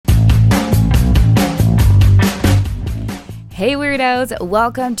Hey weirdos,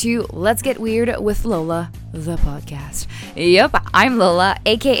 welcome to Let's Get Weird with Lola, the podcast. Yep, I'm Lola,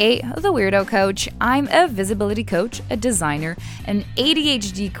 aka the Weirdo Coach. I'm a visibility coach, a designer, an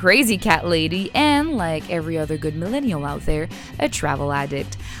ADHD crazy cat lady, and like every other good millennial out there, a travel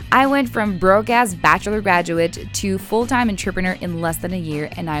addict. I went from broke-ass bachelor graduate to full-time entrepreneur in less than a year,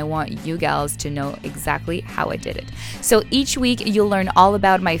 and I want you gals to know exactly how I did it. So each week, you'll learn all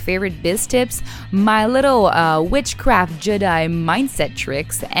about my favorite biz tips, my little witchcraft Jedi mindset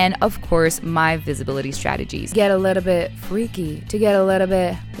tricks, and of course, my visibility strategies. Get a little bit freaky, to get a little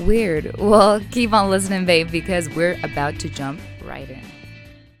bit weird. Well, keep on listening, babe, because we're about to jump right in.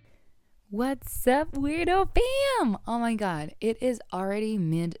 What's up, weirdo fam? Oh my god, it is already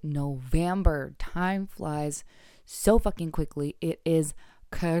mid-November. Time flies so fucking quickly. It is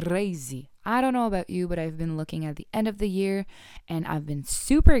crazy. I don't know about you, but I've been looking at the end of the year and I've been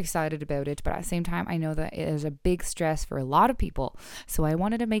super excited about it. But at the same time, I know that it is a big stress for a lot of people. So I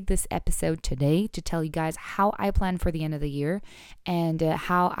wanted to make this episode today to tell you guys how I plan for the end of the year and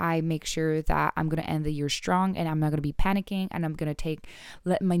how I make sure that I'm going to end the year strong and I'm not going to be panicking and I'm going to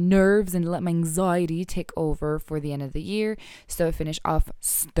let my nerves and let my anxiety take over for the end of the year. So I finish off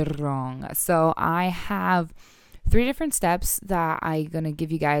strong. So I have 3 different steps that I'm going to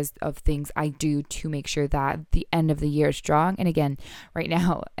give you guys of things I do to make sure that the end of the year is strong. And again, right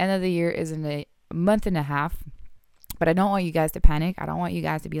now, end of the year is in a month and a half, but I don't want you guys to panic. I don't want you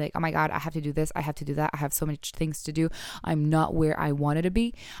guys to be like, oh my God, I have to do this. I have to do that. I have so much things to do. I'm not where I wanted to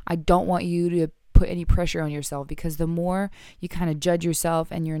be. I don't want you to put any pressure on yourself, because the more you kind of judge yourself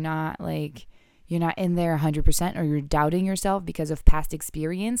and you're not in there 100%, or you're doubting yourself because of past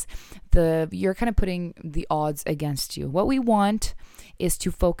experience, you're kind of putting the odds against you. What we want is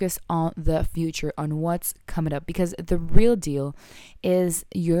to focus on the future, on what's coming up, because the real deal is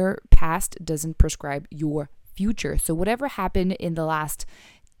your past doesn't prescribe your future. So whatever happened in the last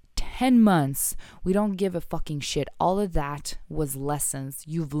 10 months, we don't give a fucking shit. All of that was lessons.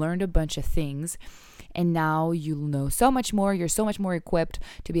 You've learned a bunch of things, and now you know so much more. You're so much more equipped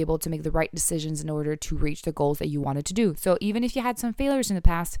to be able to make the right decisions in order to reach the goals that you wanted to do. So even if you had some failures in the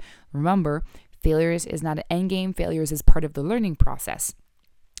past, remember, failures is not an end game. Failures is part of the learning process.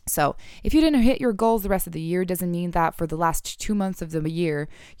 So if you didn't hit your goals the rest of the year, doesn't mean that for the last 2 months of the year,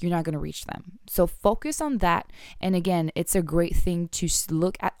 you're not going to reach them. So focus on that. And again, it's a great thing to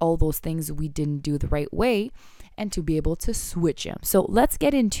look at all those things we didn't do the right way and to be able to switch them. So let's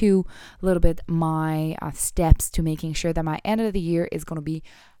get into a little bit my steps to making sure that my end of the year is going to be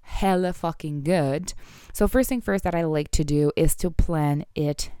hella fucking good. So first thing first that I like to do is to plan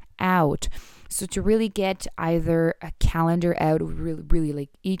it out. So to really get either a calendar out, really like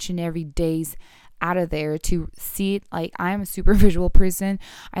each and every day's out of there, to see it. Like, I'm a super visual person.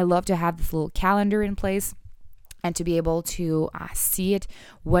 I love to have this little calendar in place and to be able to see it,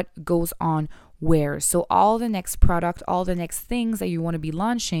 what goes on where. So all the next product, all the next things that you want to be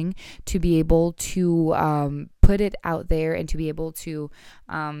launching, to be able to put it out there and to be able to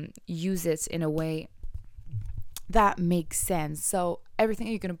use it in a way that makes sense. So everything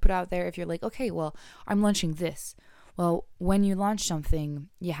that you're going to put out there, if you're like, okay, well, I'm launching this. Well, when you launch something,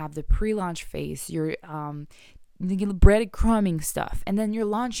 you have the pre-launch phase, you're breadcrumbing stuff, and then you're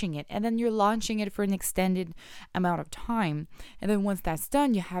launching it, and then you're launching it for an extended amount of time. And then once that's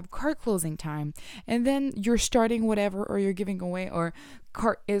done, you have cart closing time, and then you're starting whatever, or you're giving away, or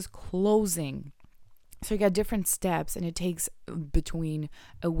cart is closing. So you got different steps, and it takes between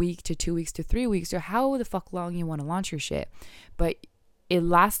a week to 2 weeks to 3 weeks, or how the fuck long you want to launch your shit. But it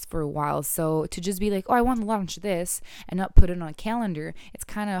lasts for a while. So to just be like, oh, I want to launch this and not put it on a calendar, it's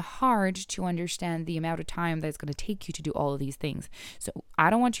kind of hard to understand the amount of time that it's going to take you to do all of these things. So I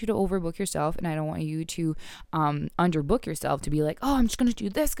don't want you to overbook yourself, and I don't want you to underbook yourself, to be like, oh, I'm just going to do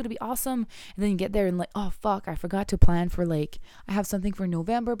this, it's going to be awesome. And then you get there and like, oh, fuck, I forgot to plan for, like, I have something for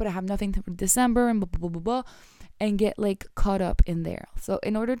November, but I have nothing for December, and blah, blah, blah, blah, and get like caught up in there. So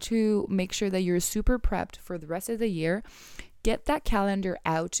in order to make sure that you're super prepped for the rest of the year, get that calendar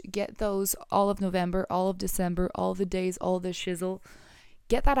out, get those all of November, all of December, all the days, all the shizzle,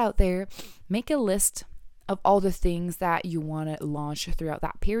 get that out there, make a list of all the things that you want to launch throughout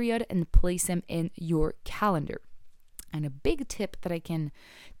that period and place them in your calendar. And a big tips and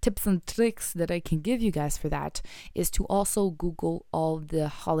tricks that I can give you guys for that is to also Google all the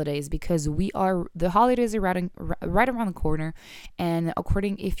holidays, because the holidays are right around the corner. And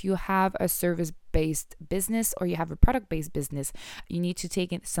if you have a service-based business or you have a product-based business, you need to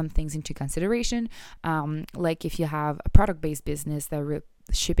take some things into consideration. Like if you have a product-based business, the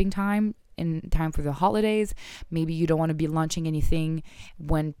shipping time in time for the holidays. Maybe you don't want to be launching anything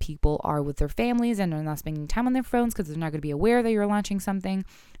when people are with their families and are not spending time on their phones because they're not going to be aware that you're launching something.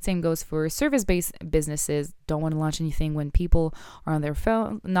 Same goes for service-based businesses. Don't want to launch anything when people are on their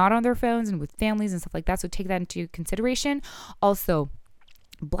phone, not on their phones, and with families and stuff like that. So take that into consideration. Also,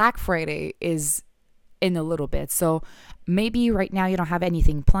 Black Friday is in a little bit. So maybe right now you don't have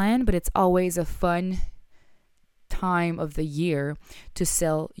anything planned, but it's always a fun time of the year to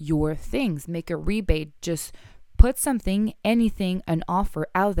sell your things. Make a rebate. Just put something, anything, an offer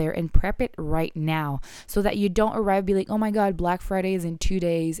out there and prep it right now so that you don't arrive be like, oh my God, Black Friday is in 2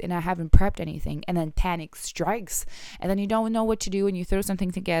 days and I haven't prepped anything. And then panic strikes and then you don't know what to do and you throw something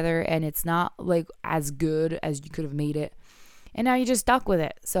together and it's not like as good as you could have made it. And now you're just stuck with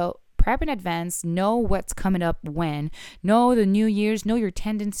it. So prep in advance, know what's coming up when, know the New Year's, know your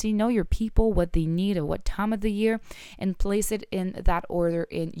tendency, know your people, what they need at what time of the year, and place it in that order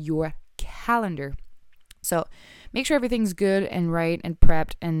in your calendar. So make sure everything's good and right and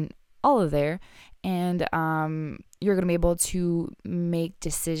prepped and all of there. And you're going to be able to make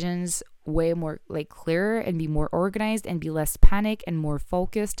decisions way more like clearer and be more organized and be less panic and more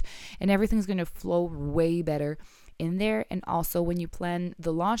focused. And everything's going to flow way better in there. And also when you plan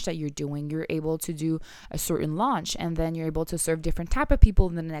the launch that you're doing, you're able to do a certain launch and then you're able to serve different type of people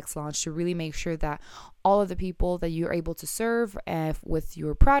in the next launch to really make sure that all of the people that you're able to serve with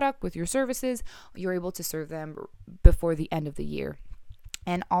your product, with your services, you're able to serve them before the end of the year.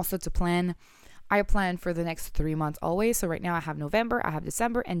 And also to plan, I plan for the next 3 months always. So right now I have November, I have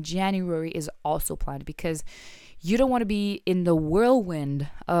December, and January is also planned because you don't want to be in the whirlwind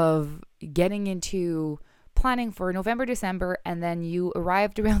of getting into planning for November, December, and then you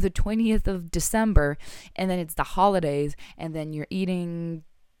arrived around the 20th of December and then it's the holidays and then you're eating,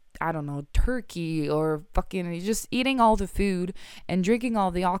 I don't know, turkey or fucking you're just eating all the food and drinking all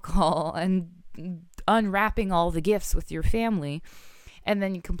the alcohol and unwrapping all the gifts with your family. And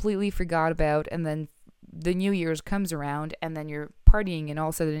then you completely forgot about, and then the New Year's comes around and then you're partying and all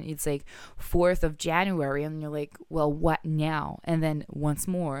of a sudden it's like 4th of January and you're like, well, what now? And then once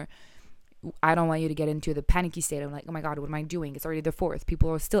more, I don't want you to get into the panicky state. I'm like, oh my God, what am I doing? It's already the 4th.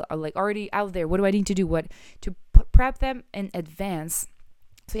 People are still like already out there. What do I need to do? What to prep them in advance?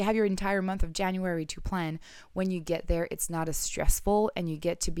 So you have your entire month of January to plan. When you get there, it's not as stressful and you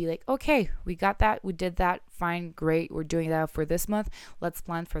get to be like, okay, we got that. We did that. Fine. Great. We're doing that for this month. Let's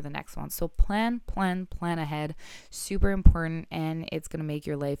plan for the next one. So plan ahead. Super important. And it's going to make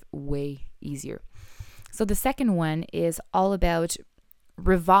your life way easier. So the second one is all about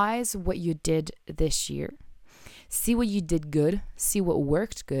revise what you did this year. See what you did good, see what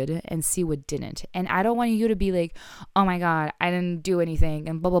worked good, and see what didn't. And I don't want you to be like, oh my God, I didn't do anything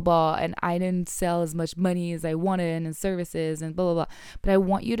and blah, blah, blah. And I didn't sell as much money as I wanted and services and blah, blah, blah. But I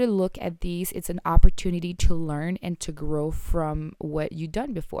want you to look at these. It's an opportunity to learn and to grow from what you've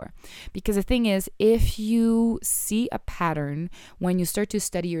done before. Because the thing is, if you see a pattern when you start to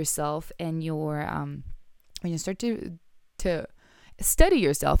study yourself and when you start to study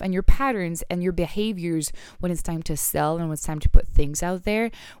yourself and your patterns and your behaviors when it's time to sell and when it's time to put things out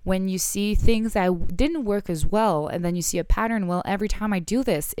there, when you see things that didn't work as well and then you see a pattern, well, every time I do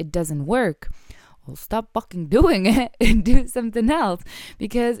this, it doesn't work. Well, stop fucking doing it and do something else.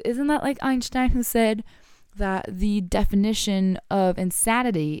 Because isn't that like Einstein who said that the definition of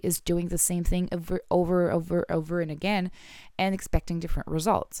insanity is doing the same thing over and again and expecting different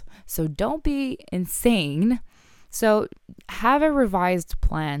results? So don't be insane. So have a revised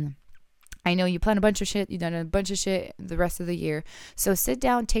plan. I know you plan a bunch of shit. You've done a bunch of shit the rest of the year. So sit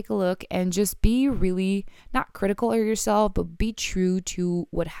down, take a look, and just be really not critical of yourself, but be true to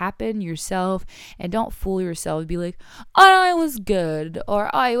what happened yourself. And don't fool yourself. Be like, oh, it was good.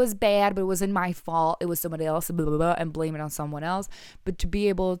 Or, oh, it was bad, but it wasn't my fault. It was somebody else, blah, blah, blah, and blame it on someone else. But to be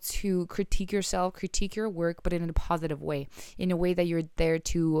able to critique yourself, critique your work, but in a positive way. In a way that you're there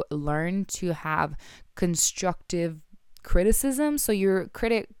to learn, to have constructive criticism. So you're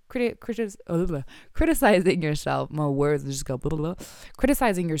criticizing yourself. My words just go blah, blah, blah.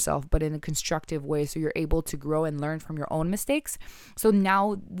 Criticizing yourself, but in a constructive way. So you're able to grow and learn from your own mistakes. So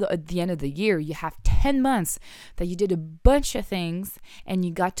now at the end of the year, you have 10 months that you did a bunch of things and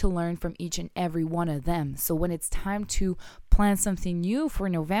you got to learn from each and every one of them. So when it's time to plan something new for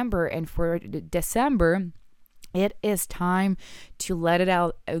November and for December, it is time to let it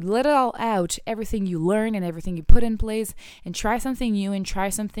all out, everything you learn and everything you put in place, and try something new and try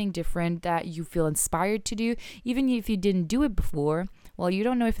something different that you feel inspired to do. Even if you didn't do it before, well, you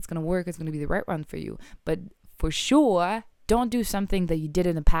don't know if it's going to work, it's going to be the right one for you. But for sure, don't do something that you did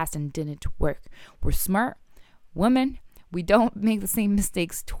in the past and didn't work. We're smart women. We don't make the same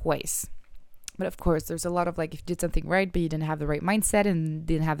mistakes twice. But of course, there's a lot of like, if you did something right, but you didn't have the right mindset and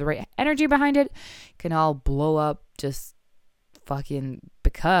didn't have the right energy behind it, can all blow up just fucking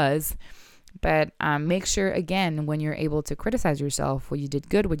because. But make sure, again, when you're able to criticize yourself, what you did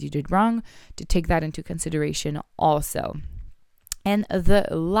good, what you did wrong, to take that into consideration also. And the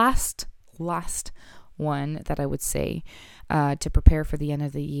last one that I would say to prepare for the end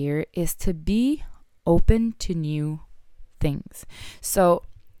of the year is to be open to new things. So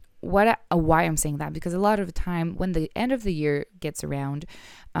why I'm saying that, because a lot of the time when the end of the year gets around,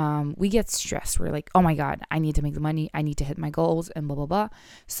 we get stressed. We're like, oh my God, I need to make the money. I need to hit my goals and blah, blah, blah.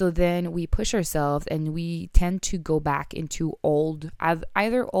 So then we push ourselves and we tend to go back into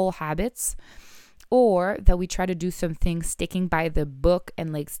either old habits, or that we try to do something sticking by the book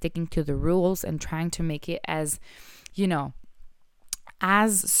and like sticking to the rules and trying to make it as,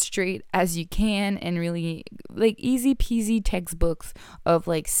 as straight as you can, and really like easy peasy textbooks of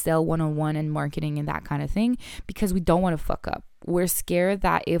like sell 101 and marketing and that kind of thing, because we don't want to fuck up. We're scared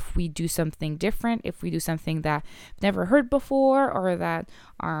that if we do something different, if we do something that we've never heard before, or that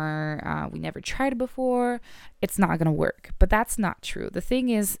we never tried before, it's not going to work. But that's not true. The thing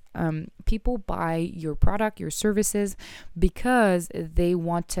is, people buy your product, your services, because they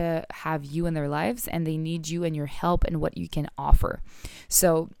want to have you in their lives and they need you and your help and what you can offer.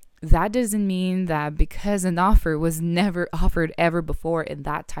 So that doesn't mean that because an offer was never offered ever before in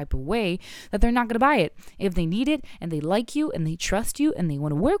that type of way, that they're not going to buy it. If they need it and they like you and they trust you and they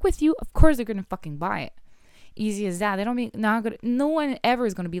want to work with you, of course they're going to fucking buy it. Easy as that. No one ever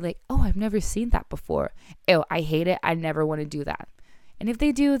is going to be like, oh, I've never seen that before. Oh, I hate it. I never want to do that. And if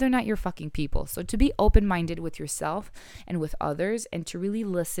they do, they're not your fucking people. So to be open-minded with yourself and with others, and to really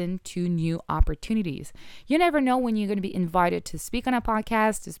listen to new opportunities. You never know when you're going to be invited to speak on a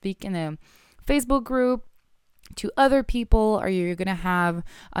podcast, to speak in a Facebook group, to other people, or you're going to have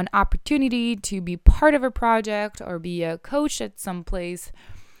an opportunity to be part of a project or be a coach at some place.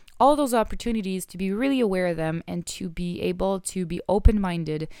 All those opportunities, to be really aware of them and to be able to be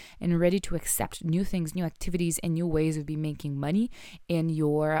open-minded and ready to accept new things, new activities, and new ways of making money in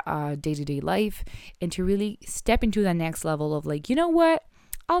your day-to-day life, and to really step into that next level of like, you know what?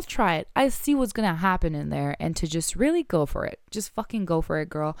 I'll try it. I see what's going to happen in there, and to just really go for it. Just fucking go for it,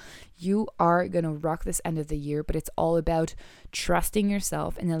 girl. You are going to rock this end of the year, but it's all about trusting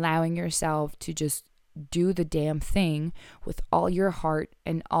yourself and allowing yourself to just do the damn thing with all your heart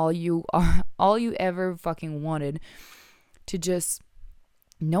and all you ever fucking wanted, to just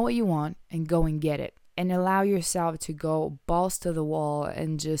know what you want and go and get it, and allow yourself to go balls to the wall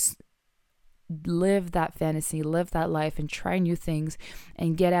and just live that fantasy, live that life, and try new things,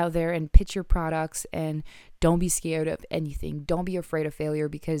 and get out there and pitch your products. And don't be scared of anything. Don't be afraid of failure,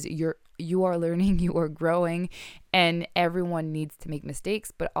 because you are learning, you are growing, and everyone needs to make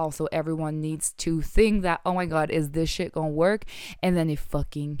mistakes, but also everyone needs to think that, oh my God, is this shit gonna work? And then it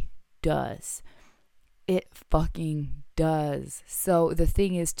fucking does. It fucking does. So the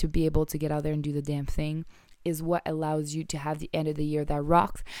thing is, to be able to get out there and do the damn thing is what allows you to have the end of the year that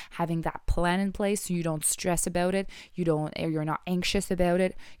rocks, having that plan in place so you don't stress about it, you're not anxious about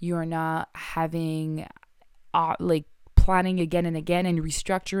it, you're not having like planning again and again and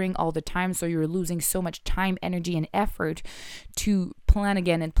restructuring all the time, so you're losing so much time, energy, and effort to plan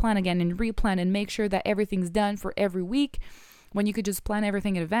again and replan and make sure that everything's done for every week, when you could just plan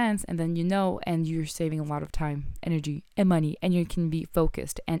everything in advance, and then and you're saving a lot of time, energy, and money, and you can be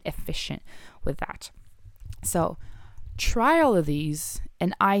focused and efficient with that. So try all of these,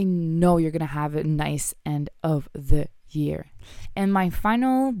 and I know you're going to have a nice end of the year. And my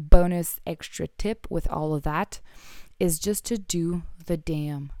final bonus extra tip with all of that is just to do the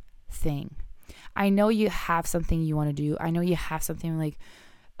damn thing. I know you have something you want to do. I know you have something like,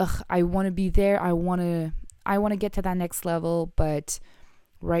 I want to be there. I want to get to that next level, but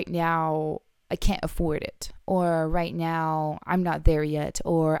right now I can't afford it. Or right now I'm not there yet.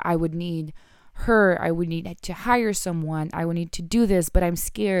 Or I would need to hire someone. I would need to do this, but I'm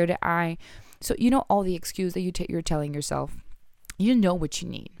scared. So all the excuse that you're telling yourself. You know what you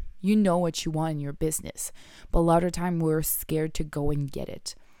need. You know what you want in your business. But a lot of time we're scared to go and get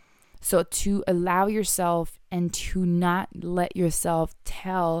it. So to allow yourself and to not let yourself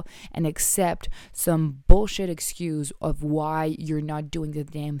tell and accept some bullshit excuse of why you're not doing the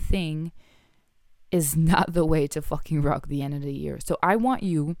damn thing is not the way to fucking rock the end of the year. So I want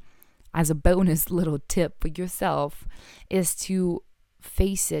you, as a bonus little tip for yourself, is to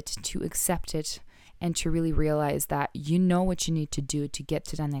face it, to accept it, and to really realize that you know what you need to do to get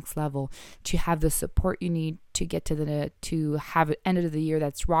to that next level, to have the support you need to get to have an end of the year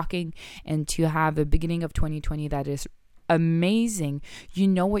that's rocking, and to have a beginning of 2020 that is amazing. You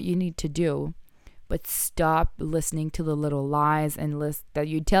know what you need to do. but stop listening to the little lies and list that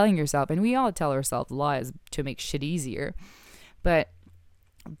you're telling yourself. And we all tell ourselves lies to make shit easier, but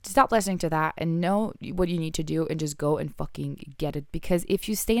stop listening to that and know what you need to do and just go and fucking get it. Because if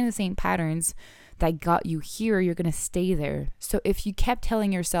you stay in the same patterns that got you here, you're going to stay there. So if you kept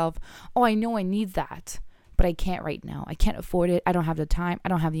telling yourself, oh, I know I need that, but I can't right now. I can't afford it. I don't have the time. I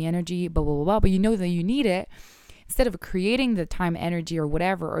don't have the energy, blah, blah, blah, blah. But you know that you need it. Instead of creating the time, energy, or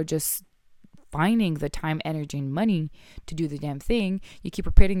whatever, or just finding the time, energy, and money to do the damn thing, you keep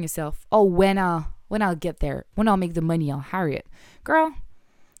repeating yourself, oh, when I'll get there, when I'll make the money, I'll hire it. Girl,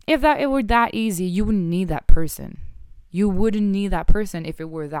 if it were that easy, you wouldn't need that person. You wouldn't need that person if it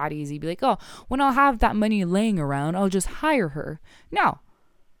were that easy. Be like, oh, when I'll have that money laying around, I'll just hire her. No.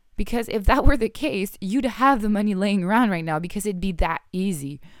 Because if that were the case, you'd have the money laying around right now because it'd be that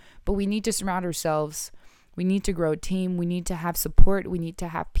easy. But we need to surround ourselves. We need to grow a team. We need to have support. We need to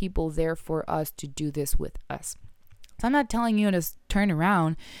have people there for us to do this with us. So I'm not telling you to turn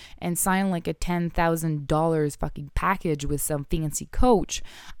around and sign like a $10,000 fucking package with some fancy coach.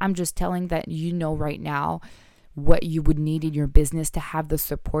 I'm just telling that you know right now what you would need in your business to have the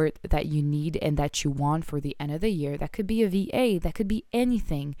support that you need and that you want for the end of the year. That could be a VA, that could be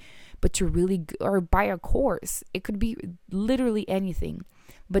anything, but to really, or buy a course. It could be literally anything,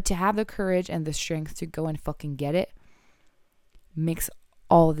 but to have the courage and the strength to go and fucking get it makes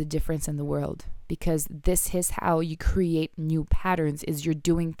all the difference in the world. Because this is how you create new patterns, is you're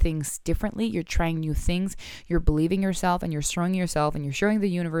doing things differently. You're trying new things. You're believing yourself and you're showing yourself and you're showing the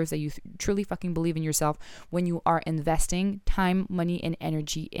universe that you truly fucking believe in yourself when you are investing time, money, and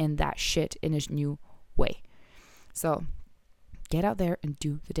energy in that shit in a new way. So get out there and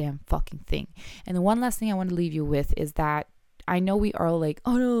do the damn fucking thing. And the one last thing I want to leave you with is that I know we are like,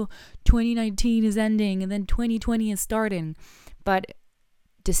 oh no, 2019 is ending and then 2020 is starting. But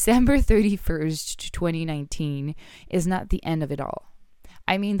December 31st, 2019 is not the end of it all.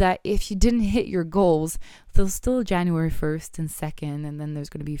 I mean that if you didn't hit your goals, there's still January 1st and 2nd, and then there's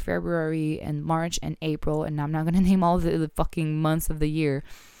going to be February and March and April, and I'm not going to name all the fucking months of the year.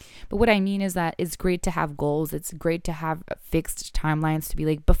 But what I mean is that it's great to have goals. It's great to have fixed timelines to be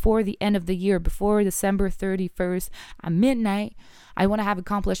like, before the end of the year, before December 31st at midnight, I want to have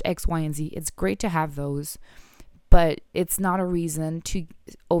accomplished X, Y, and Z. It's great to have those. But it's not a reason to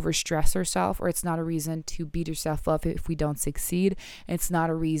overstress yourself, or it's not a reason to beat yourself up if we don't succeed. It's not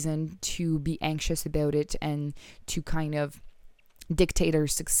a reason to be anxious about it and to kind of dictate our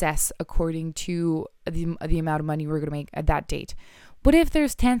success according to the amount of money we're going to make at that date. What if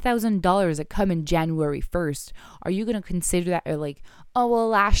there's $10,000 that come in January 1st? Are you going to consider that like, oh, well,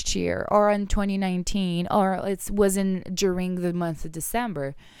 last year or in 2019 or it wasn't during the month of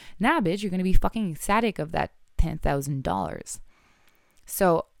December? Nah, bitch, you're going to be fucking ecstatic of that $10,000.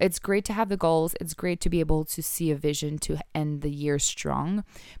 So it's great to have the goals. It's great to be able to see a vision to end the year strong.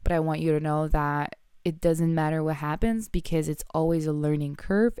 But I want you to know that it doesn't matter what happens, because it's always a learning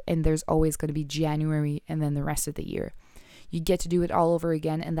curve, and there's always going to be January and then the rest of the year. You get to do it all over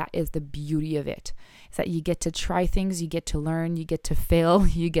again, and that is the beauty of it. Is that you get to try things, you get to learn, you get to fail,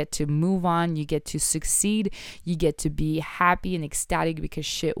 you get to move on, you get to succeed, you get to be happy and ecstatic because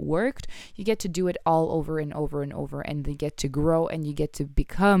shit worked. You get to do it all over and over and over, and you get to grow, and you get to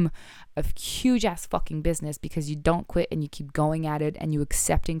become a huge ass fucking business because you don't quit and you keep going at it, and you're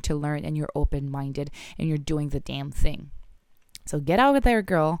accepting to learn, and you're open-minded, and you're doing the damn thing. So get out there,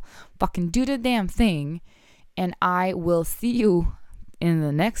 girl. Fucking do the damn thing. And I will see you in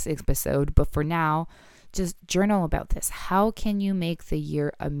the next episode. But for now, just journal about this. How can you make the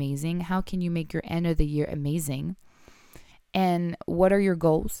year amazing? How can you make your end of the year amazing? And what are your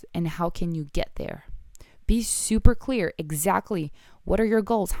goals? And how can you get there? Be super clear. Exactly. What are your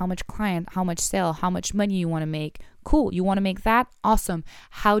goals? How much client? How much sale? How much money you want to make? Cool. You want to make that? Awesome.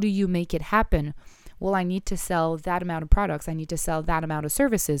 How do you make it happen? Well, I need to sell that amount of products. I need to sell that amount of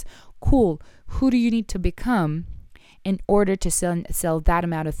services. Cool. Who do you need to become in order to sell that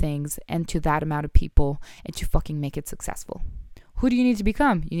amount of things and to that amount of people and to fucking make it successful? Who do you need to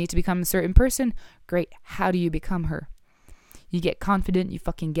become? You need to become a certain person? Great. How do you become her? You get confident, you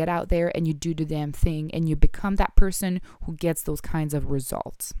fucking get out there and you do the damn thing, and you become that person who gets those kinds of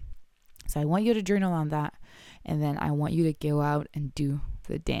results. So I want you to journal on that, and then I want you to go out and do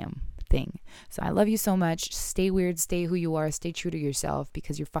the damn thing. So I love you so much. Stay weird, stay who you are, stay true to yourself,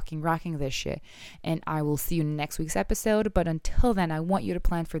 because you're fucking rocking this shit. And I will see you in next week's episode. But until then, I want you to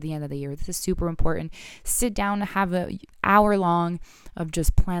plan for the end of the year. This is super important. Sit down and have an hour long of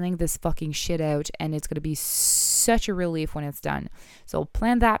just planning this fucking shit out, and it's going to be such a relief when it's done. So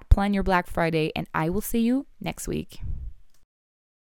plan that, plan your Black Friday, and I will see you next week.